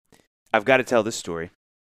 I've got to tell this story.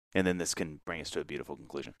 And then this can bring us to a beautiful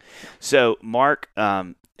conclusion. So Mark,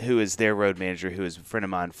 who is their road manager, who is a friend of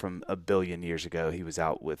mine from a billion years ago, he was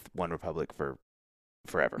out with One Republic for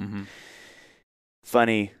forever. Mm-hmm.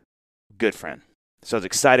 Funny, good friend. So I was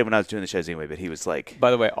excited when I was doing the shows anyway, but he was like...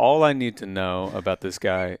 By the way, all I need to know about this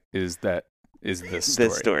guy is this story.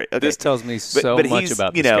 This story. Okay. This tells me so much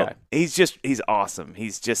about this guy. He's awesome.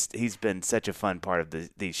 He's been such a fun part of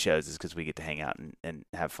these shows is because we get to hang out and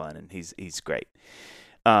have fun, and he's great.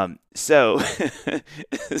 So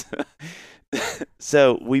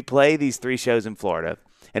we play these 3 shows in Florida,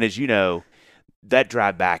 and as you know, that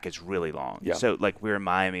drive back is really long. Yeah. So like we're in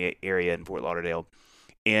Miami area in Fort Lauderdale,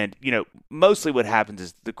 and mostly what happens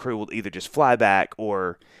is the crew will either just fly back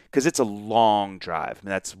or because it's a long drive. I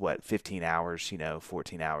mean, that's 15 hours,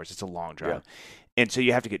 14 hours. It's a long drive. Yeah. And so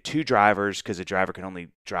you have to get 2 drivers because a driver can only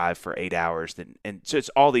drive for 8 hours. And so it's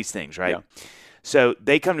all these things, right? Yeah. So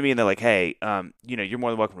they come to me and they're like, hey, you're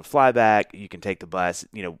more than welcome to fly back. You can take the bus.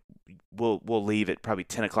 We'll leave at probably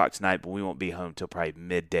 10 o'clock tonight, but we won't be home till probably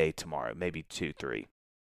midday tomorrow, maybe 2, 3.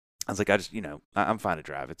 I was like, I'm fine to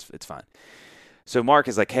drive. It's fine. So Mark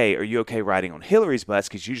is like, hey, are you okay riding on Hillary's bus?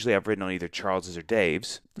 Because usually I've ridden on either Charles's or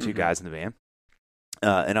Dave's, 2 guys in the van.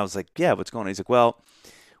 And I was like, yeah, what's going on? He's like, well,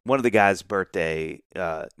 one of the guys' birthday,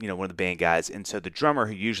 one of the band guys. And so the drummer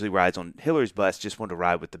who usually rides on Hillary's bus just wanted to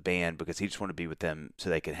ride with the band because he just wanted to be with them so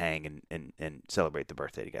they could hang and celebrate the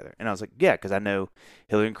birthday together. And I was like, yeah, because I know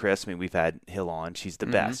Hillary and Chris. I mean, we've had Hill on. She's the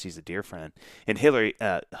best. She's a dear friend. And Hillary,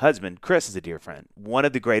 husband, Chris, is a dear friend. One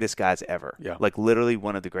of the greatest guys ever. Yeah. Like literally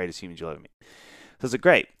one of the greatest humans you'll ever meet. So I was like,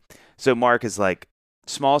 great. So Mark is like,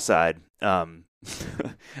 small side. I'm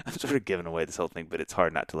sort of giving away this whole thing, but it's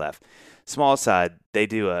hard not to laugh. Small side, they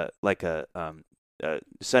do a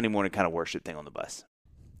Sunday morning kind of worship thing on the bus.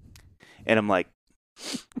 And I'm like,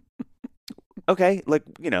 okay,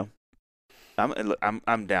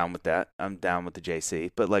 I'm down with that. I'm down with the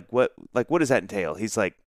JC. But what does that entail? He's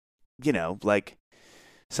like,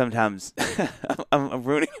 sometimes I'm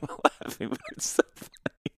ruining my laughing, but it's so funny.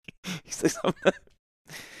 He's like, sometimes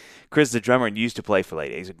Chris, the drummer, and used to play for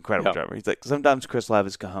Lady. He's an incredible drummer. He's like, sometimes Chris will have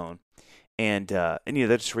his cajon, and they'll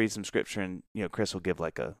just read some scripture, and Chris will give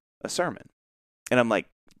like a sermon, and I'm like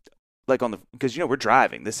on the because we're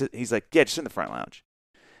driving. He's like, yeah, just in the front lounge,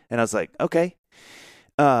 and I was like, okay,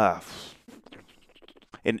 and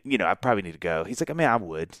I probably need to go. He's like, I mean, I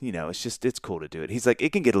would, it's cool to do it. He's like,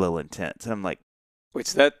 it can get a little intense, and I'm like,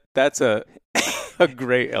 which that's a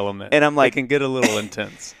great element, and I'm like, it can get a little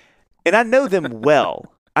intense, and I know them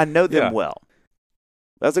well. I know them well.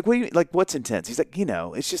 I was like, what do you mean? Like, what's intense? He's like,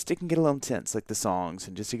 it's just, it can get a little intense, like the songs,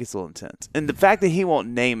 and just it gets a little intense. And the fact that he won't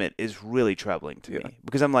name it is really troubling to me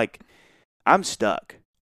because I'm like, I'm stuck.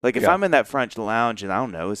 Like, if I'm in that front lounge and I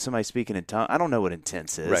don't know, is somebody speaking in tongues? I don't know what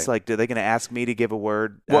intense is. Right. Like, are they going to ask me to give a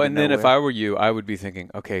word? Well, and then if I were you, I would be thinking,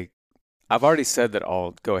 okay, I've already said that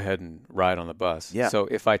I'll go ahead and ride on the bus. Yeah. So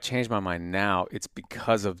if I change my mind now, it's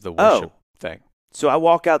because of the worship thing. So I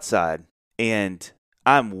walk outside and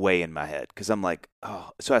I'm way in my head because I'm like, oh.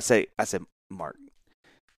 So I said, Mark,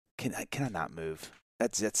 can I not move?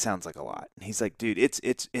 That sounds like a lot. And he's like, dude, it's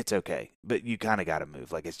okay, but you kind of got to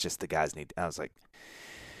move. Like it's just the guys need. I was like,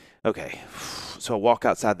 okay. So I walk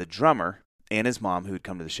outside. The drummer and his mom, who had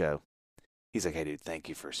come to the show, he's like, hey, dude, thank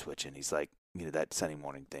you for switching. He's like, that Sunday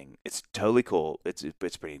morning thing, it's totally cool. It's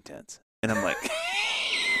pretty intense. And I'm like,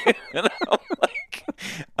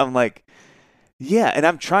 I'm like. Yeah, and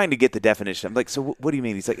I'm trying to get the definition. I'm like, so what do you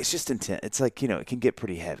mean? He's like, it's just intense. It's like, it can get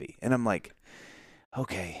pretty heavy. And I'm like,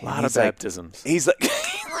 okay. A lot of baptisms. He's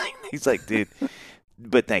like, dude,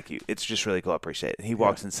 but thank you. It's just really cool. I appreciate it. And he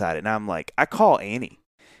walks inside, and I'm like, I call Annie,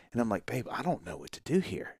 and I'm like, babe, I don't know what to do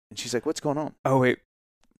here. And she's like, what's going on? Oh, wait.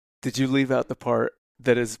 Did you leave out the part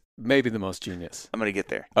that is maybe the most genius? I'm going to get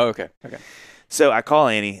there. Oh, okay. So I call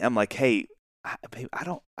Annie. I'm like, hey, babe, I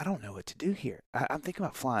don't know what to do here. I'm thinking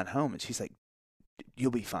about flying home. And she's like,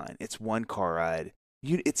 you'll be fine. It's one car ride.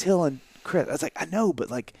 It's Hill and Chris. I was like, I know,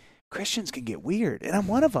 but like Christians can get weird, and I'm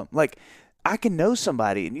one of them. Like, I can know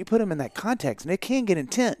somebody, and you put them in that context, and it can get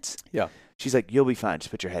intense. Yeah. She's like, you'll be fine.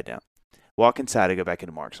 Just put your head down. Walk inside. I go back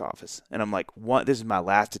into Mark's office, and I'm like, this is my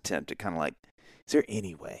last attempt to kind of like, is there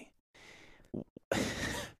any way?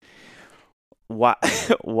 While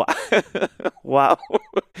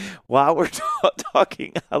we're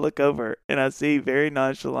talking, I look over and I see very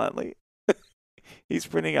nonchalantly. He's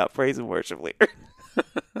printing out praise and worship leader.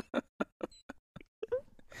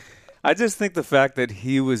 I just think the fact that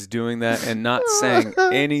he was doing that and not saying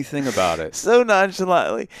anything about it so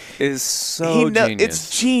nonchalantly is so genius.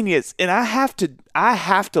 It's genius, and I have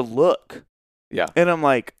to look. Yeah, and I'm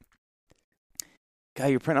like, oh,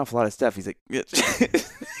 you're printing off a lot of stuff. He's like, yeah.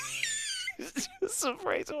 Some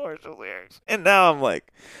Praise and Worship lyrics. And now I'm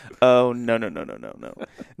like, oh, no.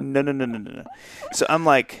 So I'm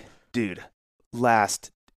like, dude,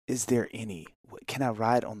 is there any, can I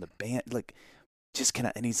ride on the band? Like, just can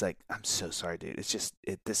I? And he's like, I'm so sorry, dude. It's just,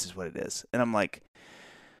 this is what it is. And I'm like,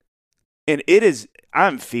 and it is,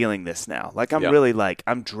 I'm feeling this now. Like, I'm really like,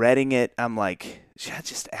 I'm dreading it. I'm like, should I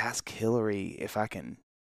just ask Hillary if I can,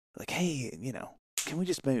 like, hey, can we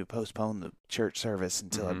just maybe postpone the church service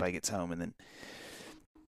until everybody gets home? And then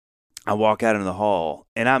I walk out into the hall,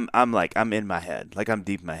 and I'm like, I'm in my head. Like, I'm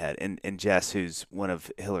deep in my head. And Jess, who's one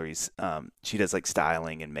of Hillary's, she does, like,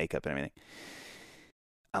 styling and makeup and everything.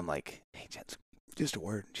 I'm like, hey, Jess, just a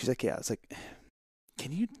word. She's like, yeah. I was like,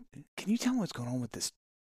 can you tell me what's going on with this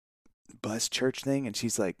bus church thing? And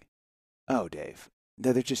she's like, oh, Dave,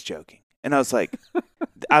 no, they're just joking. And I was like,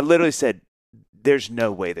 I literally said, there's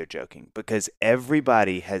no way they're joking, because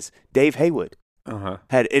everybody has, Dave Haywood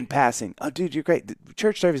had in passing, oh, dude, you're great. The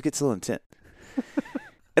church service gets a little intense.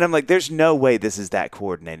 And I'm like, there's no way this is that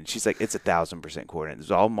coordinated. She's like, it's 1,000% coordinated. It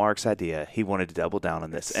was all Mark's idea. He wanted to double down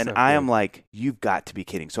on this. And so I am like, you've got to be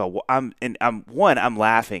kidding. So I'm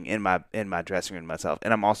laughing in my dressing room myself.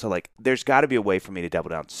 And I'm also like, there's got to be a way for me to double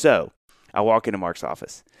down. So I walk into Mark's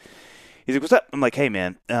office. He's like, what's up? I'm like, hey,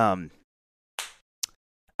 man,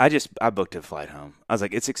 I booked a flight home. I was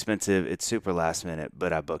like, it's expensive. It's super last minute,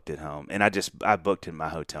 but I booked it home. And I booked in my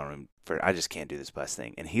hotel room I just can't do this bus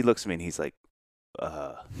thing. And he looks at me and he's like,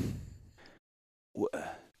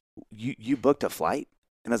 you booked a flight?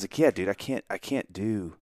 And I was like, yeah, dude, I can't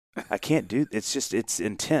do, it's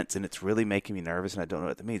intense and it's really making me nervous and I don't know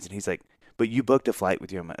what that means. And he's like, but you booked a flight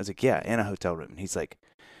with your mind. I was like, yeah, and a hotel room. And he's like,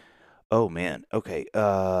 oh man, okay.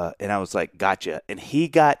 And I was like, gotcha. And he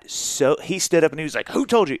stood up and he was like, who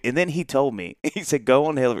told you? And then he told me, he said, go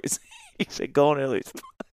on Hillary's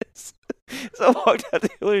bus. So I walked out to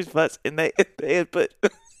Hillary's bus and they had put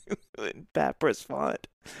in Papyrus font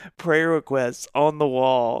prayer requests on the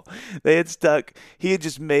wall. He had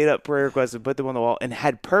just made up prayer requests and put them on the wall and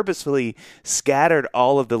had purposefully scattered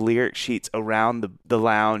all of the lyric sheets around the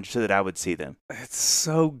lounge so that I would see them. It's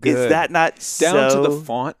so good. Is that not down to the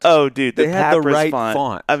font? Oh, dude, they had the right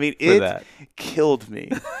font. I mean, it killed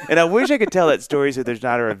me. And I wish I could tell that story so there's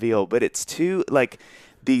not a reveal, but it's too, like,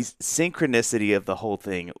 the synchronicity of the whole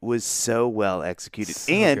thing was so well executed.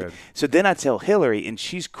 So then I tell Hillary, and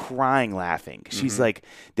she's crying laughing. She's like,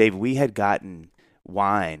 Dave, we had gotten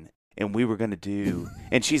wine, and we were going to do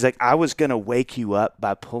 – and she's like, I was going to wake you up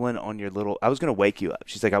by pulling on your little – I was going to wake you up.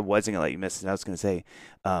 She's like, I wasn't going to let you miss it. And I was going to say,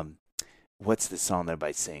 what's the song that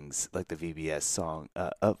everybody sings, like the VBS song,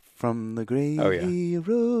 Up From the Gravy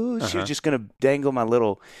Road? She was just going to dangle my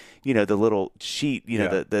little – the little sheet,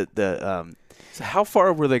 So how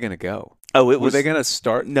far were they going to go? Were they going to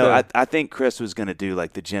start? No, I think Chris was going to do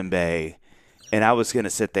like the djembe, and I was going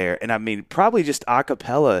to sit there, and I mean probably just a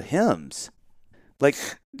cappella hymns, like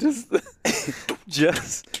just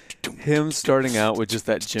him starting out with just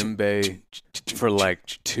that djembe for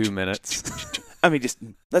like 2 minutes. I mean,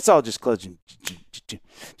 let's all just close.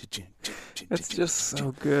 That's just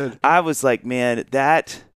so good. I was like, man,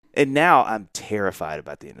 and now I'm terrified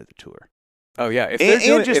about the end of the tour. Oh, yeah. If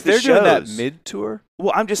they're doing that mid-tour?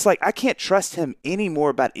 Well, I'm just like, I can't trust him anymore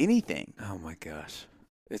about anything. Oh, my gosh.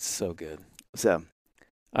 It's so good. So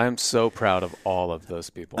I'm so proud of all of those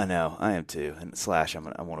people. I know. I am too. And /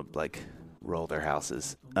 I want to, like, roll their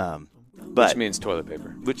houses. Which means toilet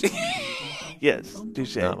paper. Yes.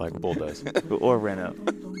 Touche. Not like bulldoze. Or Renault.